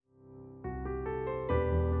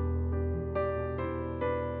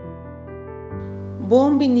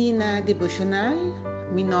Bom menina devocional,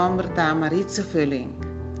 meu nome é Maritza Völling.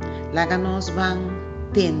 Laga nós vamos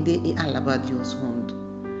tender e alabar Deus junto.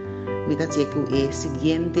 Me dá que o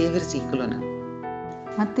seguinte versículo.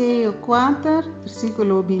 Mateus 4,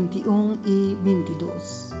 versículo 21 e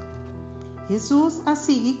 22. Jesus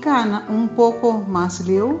assim cana pouco mais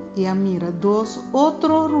leu e mira dois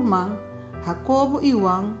outros irmãos, Jacobo e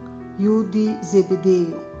Juan, e de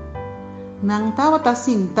Zebedeu. Nang tawa ta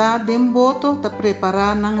sinta demboto ta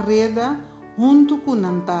preparar nang reda junto com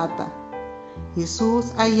nang tata. Jesus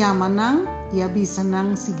ayama nang e avisa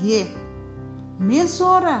nang sige.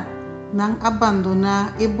 Mesora nang abandona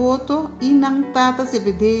e boto e nang tata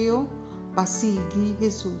Zebedeu para seguir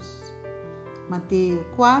Jesus. Mateus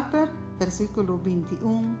 4, versículo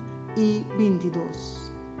 21 e 22.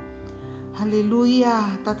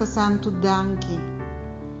 Aleluia, Tata Santo, danke.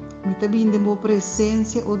 Me tabinde mo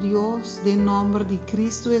presença, oh Deus, de nome de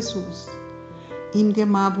Cristo Jesus. Inde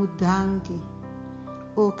mabu danke.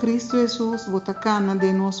 Oh Cristo Jesus, botacana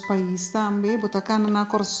de nosso país também, botacana na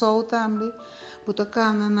Corsol também,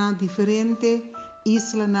 botacana na diferente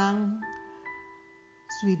isla nang,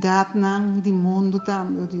 cidade nang, de mundo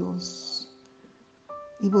também, oh Deus.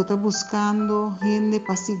 E bota buscando gente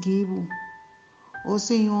para seguir. Oh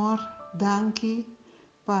Senhor, danke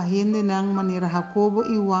para gente nang maneira Jacobo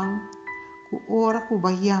e Juan, ku ora ku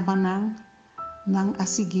bayama nang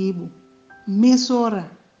asigibo. Mesora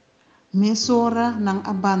nang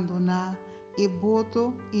abandona e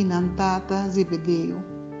boto e nang tata Zebedeu,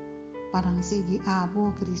 para seguir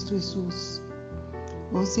abo Cristo Jesus.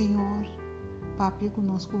 Oh Senhor, papi com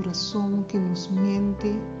nosso coração, que nos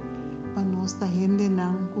mente, para nós ta gente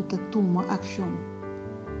nang ku toma ação.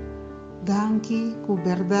 Danke ku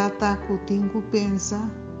verdade ta ku tingu pensa,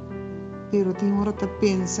 pero tem hora ta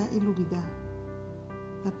pensa e lubida.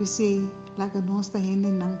 Tapi sei, laga nós ta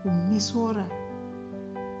gente nang ku mesora,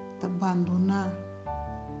 ta abandona,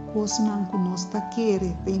 coisa nang ku nós ta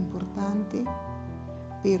querer, é importante,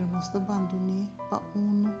 pero nós ta abandone para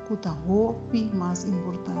ku ta hope mais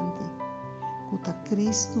importante, ku ta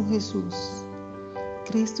Cristo Jesus.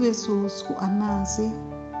 Cristo Jesus ku anase,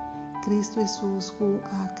 Cristo Jesus ku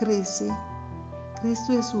cresce,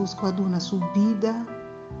 Cristo Jesus ku aduna sua vida,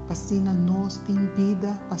 pasina nós tem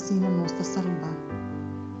vida, pasina nós ta salvar.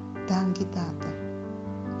 Danke Tata,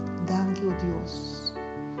 danke o Deus.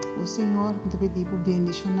 O Senhor te pedi por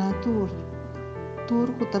bendicionar tur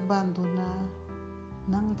ku ta abandona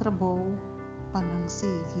nang trabalho para nang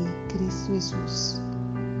seguir Cristo Jesus.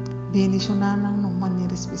 Bendicionar nang numa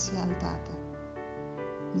maneira especial Tata.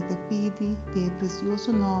 Me te pedi de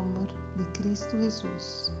precioso nome de Cristo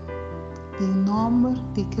Jesus. Em nome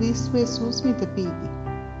de Cristo Jesus me te pedi.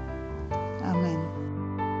 Amém.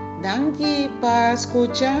 Danke para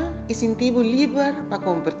escuchar e sentir livre para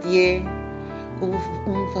compartilhar com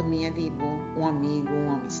uma família, um amigo,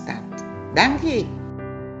 uma amistade. Danke.